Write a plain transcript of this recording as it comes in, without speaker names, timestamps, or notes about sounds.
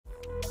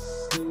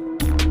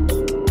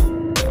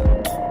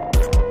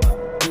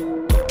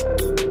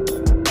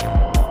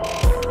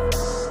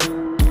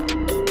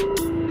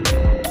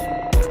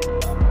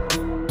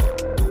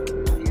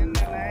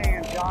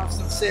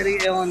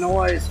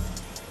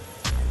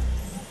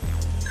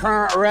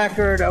current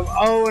record of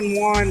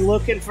 0-1,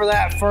 looking for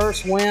that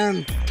first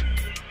win.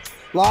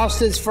 Lost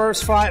his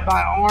first fight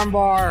by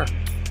armbar.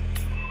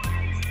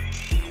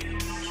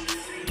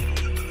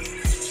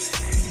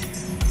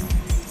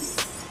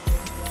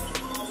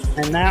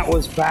 And that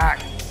was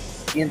back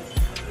in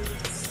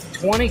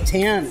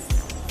 2010.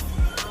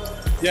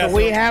 Yeah, so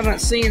we haven't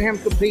seen him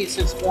compete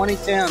since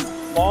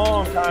 2010.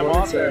 Long time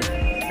off there.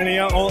 And he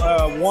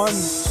won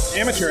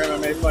amateur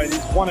MMA fight.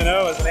 He's 1-0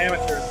 as an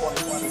amateur in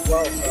 2020 as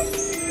well.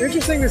 So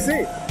interesting to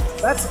see.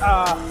 That's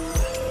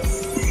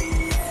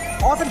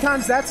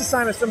oftentimes that's a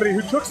sign of somebody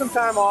who took some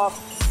time off,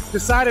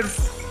 decided,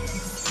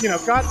 you know,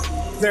 got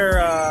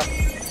their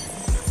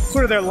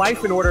sort of their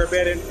life in order a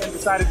bit, and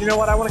decided, you know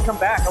what, I want to come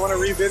back. I want to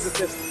revisit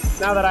this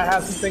now that I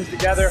have some things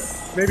together.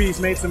 Maybe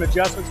he's made some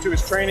adjustments to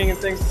his training and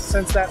things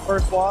since that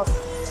first loss.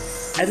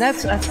 And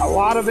that's a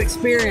lot of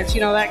experience.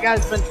 You know, that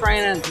guy's been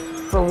training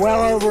for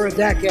well over a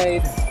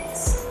decade.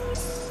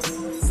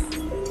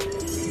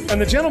 And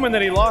the gentleman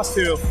that he lost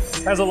to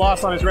has a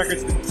loss on his record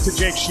to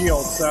Jake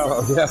Shields.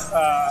 So,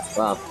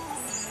 wow.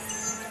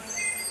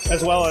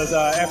 As well as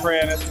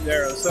Efrain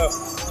Escudero. So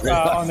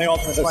on the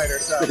Ultimate Fighter.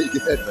 So pretty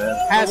good, man.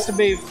 Has to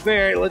be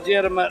very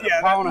legitimate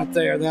opponent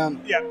there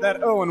then. Yeah, that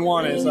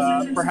 0-1 is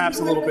perhaps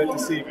a little bit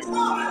deceiving.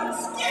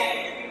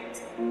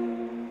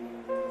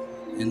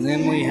 And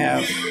then we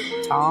have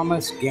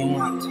Thomas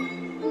Gantt.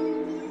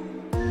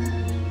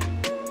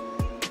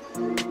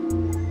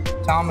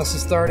 Thomas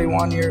is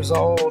 31 years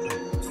old,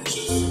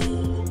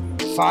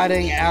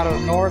 fighting out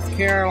of North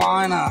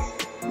Carolina,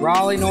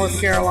 Raleigh, North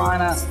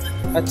Carolina.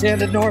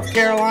 Attended North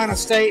Carolina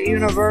State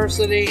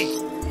University,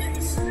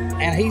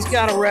 and he's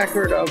got a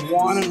record of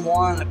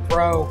 1-1 at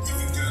pro.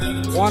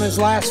 Won his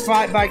last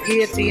fight by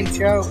guillotine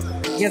choke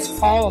against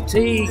Paul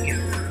Teague.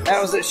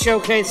 That was at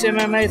Showcase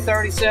MMA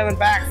 37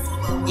 back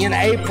in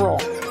April.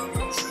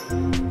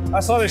 I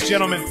saw this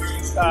gentleman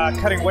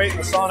cutting weight in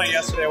the sauna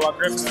yesterday while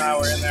Griffin and I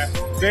were in there.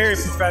 Very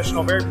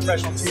professional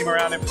team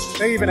around him.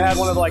 They even had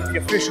one of the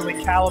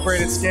officially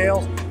calibrated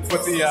scales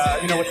with the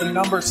with the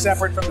numbers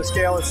separate from the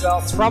scale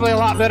itself. It's probably a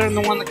lot better than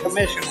the one the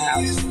commission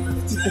has.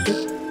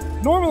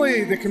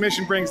 Normally the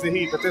commission brings the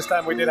heat, but this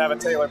time we did have a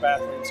Taylor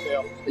bathroom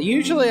scale.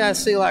 Usually I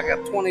see like a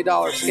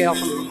 $20 scale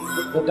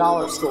from the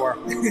dollar store.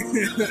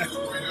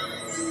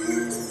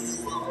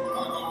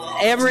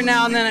 Every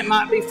now and then it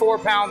might be 4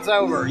 pounds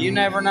over. You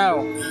never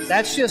know.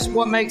 That's just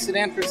what makes it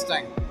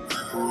interesting.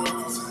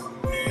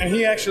 And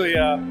he actually,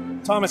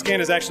 Thomas Gantt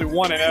is actually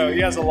 1-0.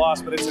 He has a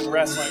loss, but it's in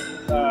wrestling.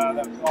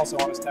 That's also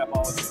on his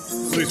Tapology.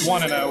 So he's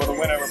 1-0 with a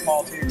win over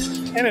Paul Teague.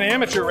 And an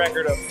amateur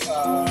record of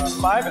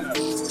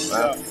 5-0.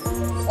 So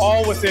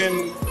all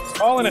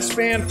in a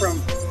span from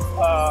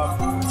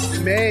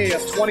May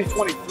of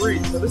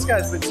 2023. So this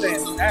guy's been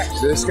staying active.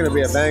 So this is going to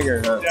be a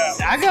banger, huh? Yeah.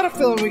 I got a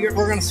feeling we're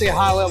going to see a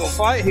high-level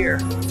fight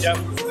here. Yep.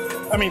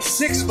 I mean,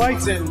 6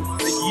 fights in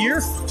a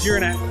year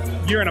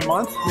and a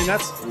month. I mean,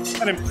 that's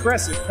an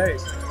impressive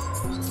pace.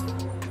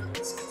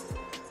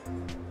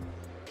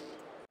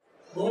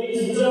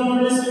 Ladies and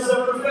gentlemen, this is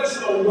a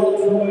professional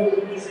welterweight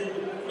division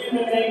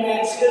MMA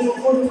match scheduled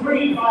for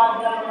 3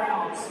 5-minute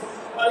rounds.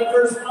 Fighting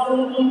first out of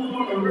the blue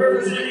corner,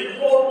 representing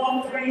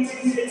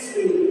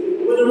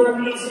 413-262, with a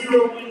record of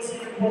 0 wins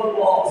and 4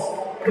 losses,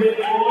 weighing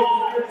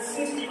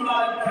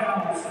 165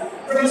 pounds.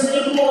 First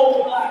in the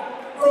gold black,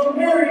 from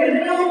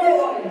Marion,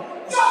 Illinois,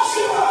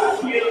 Joshua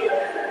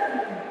Hewlett.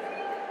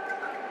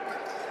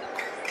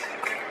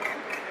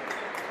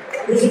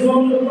 His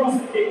opponent across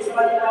the cage,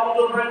 fighting out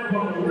of the red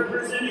corner,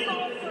 representing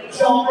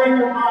John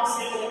Breaker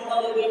Boxing and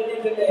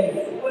Elevate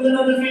MMA, with an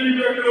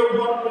undefeated record of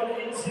 1 win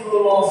and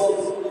 0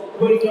 losses,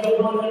 weighing up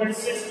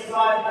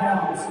 165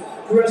 pounds.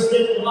 Dressed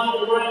in black,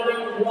 red,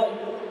 and white,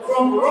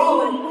 from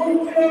Raleigh,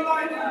 North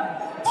Carolina,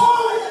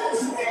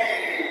 Thomas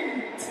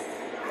Gantt.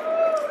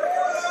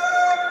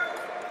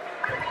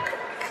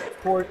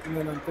 Port, and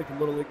then I'm thinking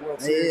Little League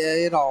World Series.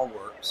 Yeah, it all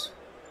works.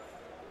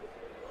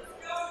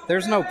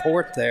 There's no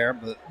port there,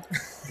 but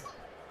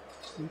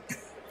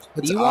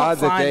It's odd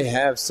that they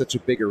have such a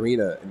big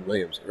arena in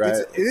Williams, right?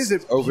 It is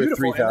over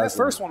beautiful. 3,000. And that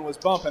first one was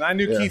bumping. I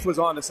knew Keith was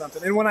onto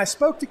something. And when I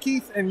spoke to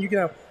Keith, and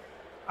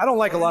I don't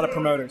like a lot of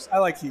promoters. I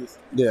like Keith.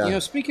 Yeah.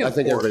 Speaking of I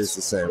think ports, everybody's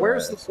the same.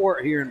 Where's the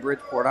port here in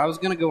Bridgeport? I was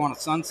going to go on a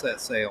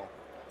sunset sail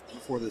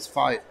before this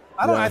fight.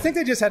 I think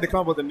they just had to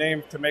come up with a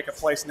name to make a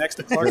place next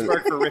to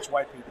Clarksburg for rich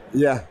white people.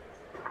 Yeah.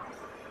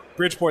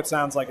 Bridgeport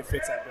sounds like it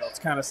fits that bill. It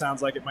kind of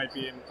sounds like it might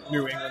be in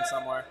New England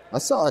somewhere. I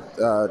saw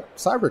a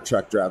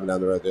Cybertruck driving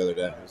down the road the other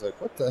day. I was like,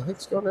 what the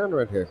heck's going on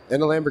right here?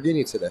 And a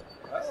Lamborghini today.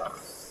 Oh.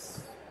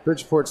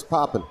 Bridgeport's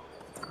popping.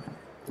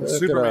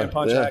 Superman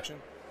punch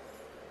action.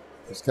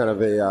 It's kind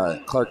of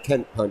a Clark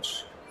Kent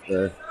punch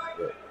there.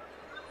 A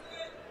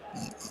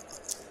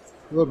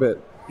little bit.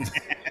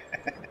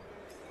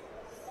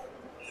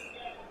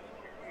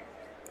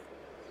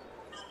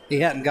 He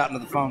hadn't gotten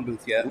to the phone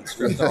booth yet and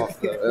stripped off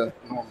the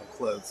normal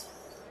clothes.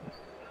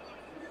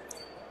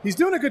 He's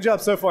doing a good job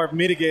so far of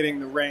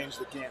mitigating the range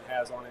that Gantt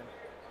has on him.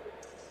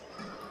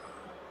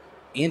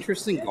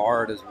 Interesting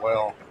guard as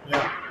well.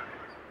 Yeah.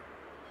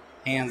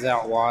 Hands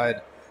out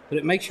wide. but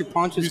it makes your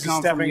punches He's come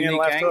from stepping in unique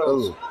left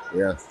angles. Oh,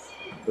 yeah.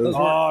 Those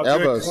Oh,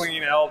 elbows. good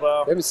clean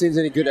elbow. Haven't seen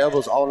any good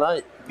elbows all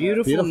night.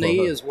 Beautiful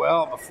knee huh? as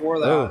well before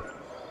that. Oh.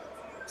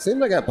 Seemed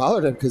like I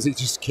bothered him because he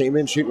just came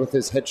in shooting with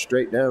his head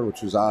straight down,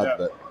 which was odd. Yeah.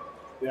 But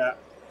Yeah.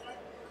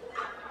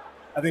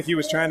 I think he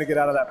was trying to get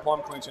out of that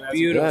plum clinch. And as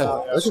Beautiful.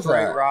 Yeah, He look at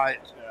Straight that. right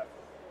yeah.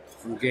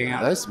 from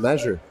Gantt. nice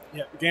measure.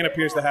 Yeah. Gantt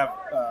appears to have.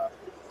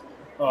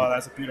 Oh,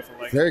 that's a beautiful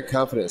leg. Very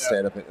confident Yeah.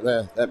 stand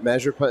up. That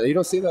measure punch, you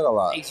don't see that a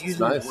lot. He's It's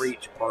using nice. his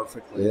reach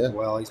perfectly Yeah. as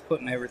well. He's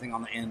putting everything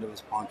on the end of his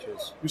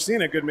punches. You're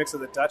seeing a good mix of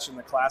the Dutch and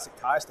the classic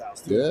Thai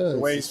styles, too. Yeah, The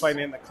way it's he's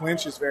fighting in the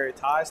clinch is very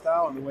Thai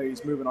style, and the way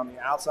he's moving on the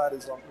outside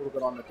is a little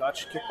bit on the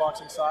Dutch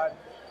kickboxing side.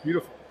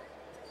 Beautiful.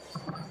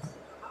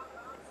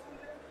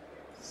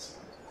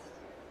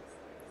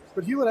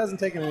 But Hewlett hasn't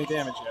taken any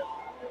damage yet.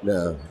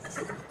 No.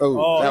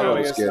 Oh, that no, one I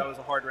was guess good. that was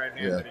a hard right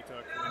hand Yeah. that he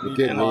took. A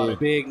good And knee. a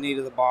big knee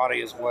to the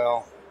body as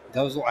well.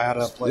 Those will add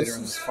up later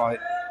in this fight.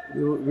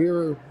 We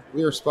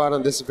were spot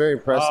on. This is very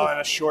impressive. Oh, and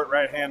a short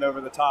right hand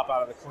over the top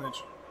out of the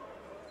clinch.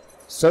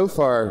 So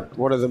far,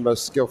 one of the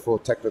most skillful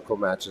technical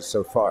matches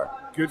so far.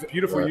 Good,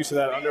 beautiful Right. use of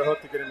that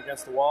underhook to get him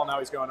against the wall. Now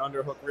he's going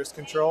underhook wrist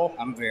control.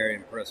 I'm very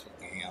impressed with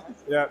Gantt.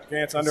 Yeah,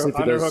 Gantt's See if he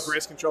underhook does-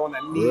 wrist control and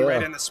that knee Yeah.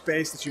 right in the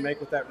space that you make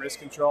with that wrist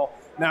control.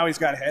 Now he's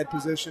got head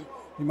position.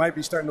 He might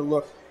be starting to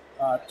look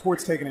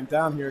towards taking him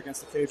down here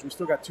against the cage. We've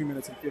still got 2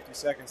 minutes and 50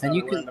 seconds. And now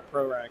you that we're can- in the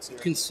pro ranks here.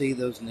 You can see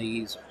those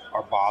knees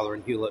are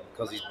bothering Hewlett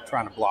because he's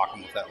trying to block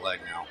him with that leg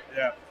now.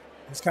 Yeah,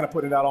 he's kind of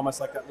putting it out almost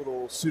like that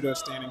little pseudo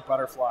standing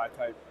butterfly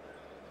type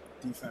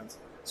defense.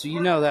 So you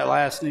know that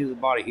last knee to the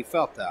body, he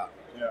felt that.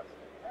 Yeah.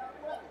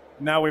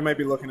 Now we might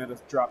be looking at a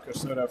drop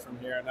Kosoto from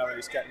here. Now that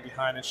he's getting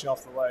behind and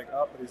shelf the leg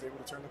up, but he's able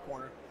to turn the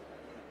corner.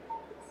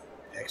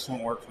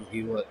 Excellent work from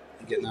Hewlett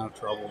getting out of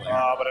trouble there.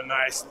 Oh, but a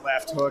nice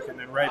left hook and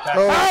then right back.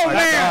 Oh, Oh, my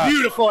man, God.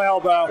 beautiful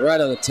elbow.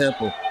 Right on the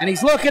temple. And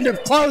he's looking to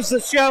close the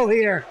show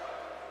here.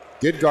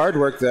 Good guard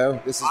work,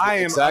 though. This is I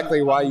am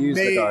exactly why you use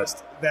the guard.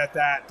 amazed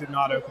that did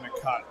not open a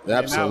cut. I mean,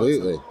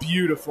 Absolutely. that was a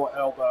beautiful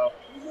elbow.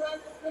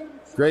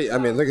 Great. I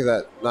mean, look at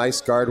that.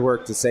 Nice guard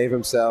work to save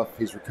himself.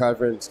 He's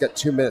recovering. He's got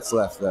 2 minutes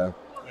left, though.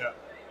 Yeah.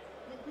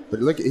 But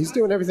look, he's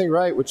doing everything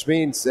right, which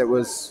means it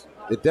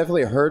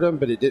definitely hurt him,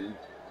 but it didn't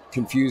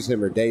confuse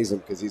him or daze him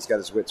because he's got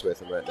his wits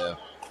with him right now.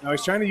 Now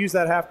he's trying to use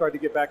that half guard to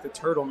get back to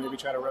Turtle, maybe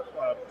try to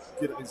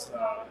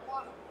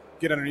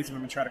get underneath him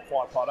and try to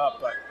quad pot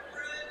up. But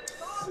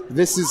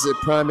This is a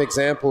prime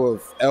example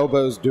of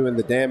elbows doing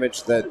the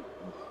damage that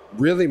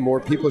really more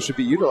people should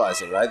be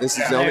utilizing, right? This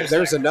is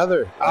there's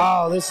another.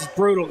 Oh, this is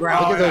brutal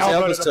ground. Look at those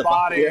elbow elbows to the to-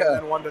 body yeah. and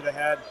then one to the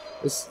head.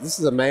 This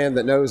is a man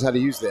that knows how to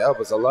use the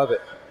elbows. I love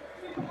it.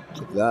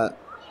 Look at that.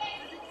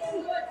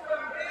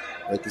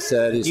 Like you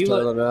said, he's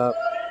Hewlett toiling up.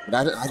 But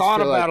I just Thought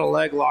feel about like a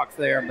leg lock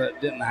there, but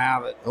didn't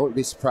have it. I wouldn't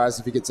be surprised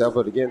if he gets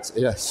elbowed again.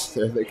 Yes,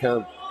 there they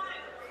come.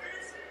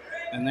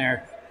 And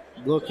they're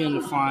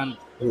looking to find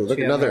Ooh, look,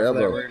 Chip another there for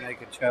that elbow. rear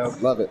naked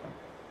choke. Love it.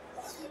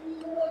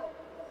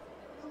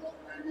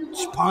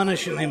 Just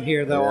punishing him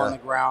here, though, Yeah. on the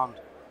ground.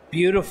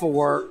 Beautiful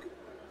work.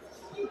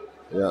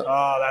 Yeah,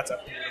 Oh, that's a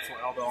beautiful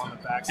elbow on the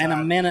backside. And a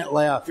minute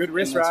left Good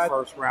wrist in this ride.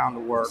 first round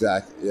of work.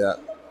 exactly. Yeah.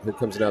 Here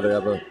comes another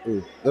elbow.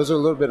 Ooh. Those are a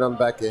little bit on the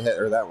back of the head,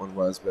 or that one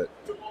was, but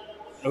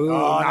Ooh,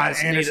 Oh, nice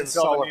that knee to Anderson the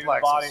Silva solar knee to the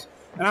body. plexus.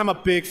 And I'm a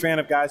big fan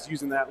of guys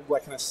using that,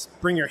 like, kind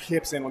of bring your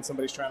hips in when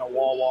somebody's trying to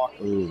wall walk.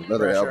 ooh,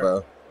 another Pressure.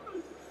 elbow.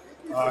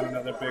 Oh,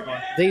 another big one.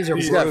 These are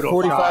He's got brutal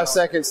 45 shots.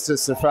 seconds to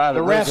survive.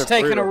 The and ref's those are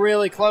taking brutal. a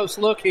really close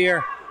look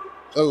here.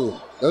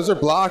 Oh, those are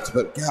blocked,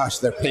 but gosh,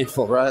 they're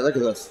painful, right? Look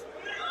at this.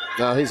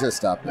 No, he's going to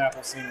stop it.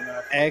 Apple seen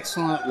enough.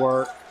 Excellent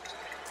work.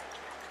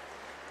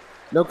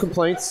 No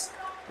complaints,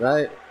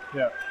 right?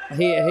 Yeah.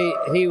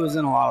 He was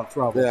in a lot of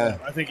trouble. Yeah.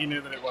 I think he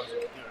knew that it wasn't,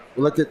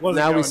 Look at Wasn't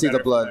now we going see the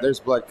better blood. from there. There's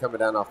blood coming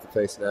down off the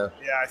face now.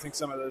 Yeah, I think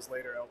some of those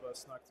later elbows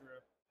snuck through.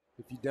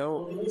 If you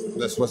don't,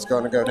 that's what's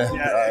going to go down.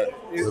 Yeah, Right.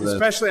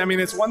 especially, I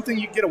mean, it's one thing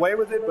you get away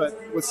with it, but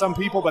with some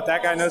people, but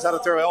that guy knows how to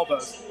throw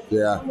elbows.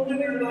 Yeah.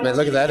 Man,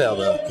 look at that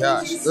elbow.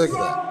 Gosh, look at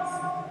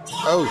that.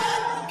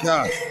 Oh,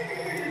 gosh.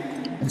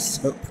 It's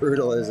so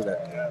brutal, isn't it?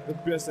 Yeah,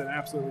 it's an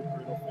absolutely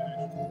brutal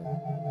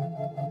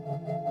finish.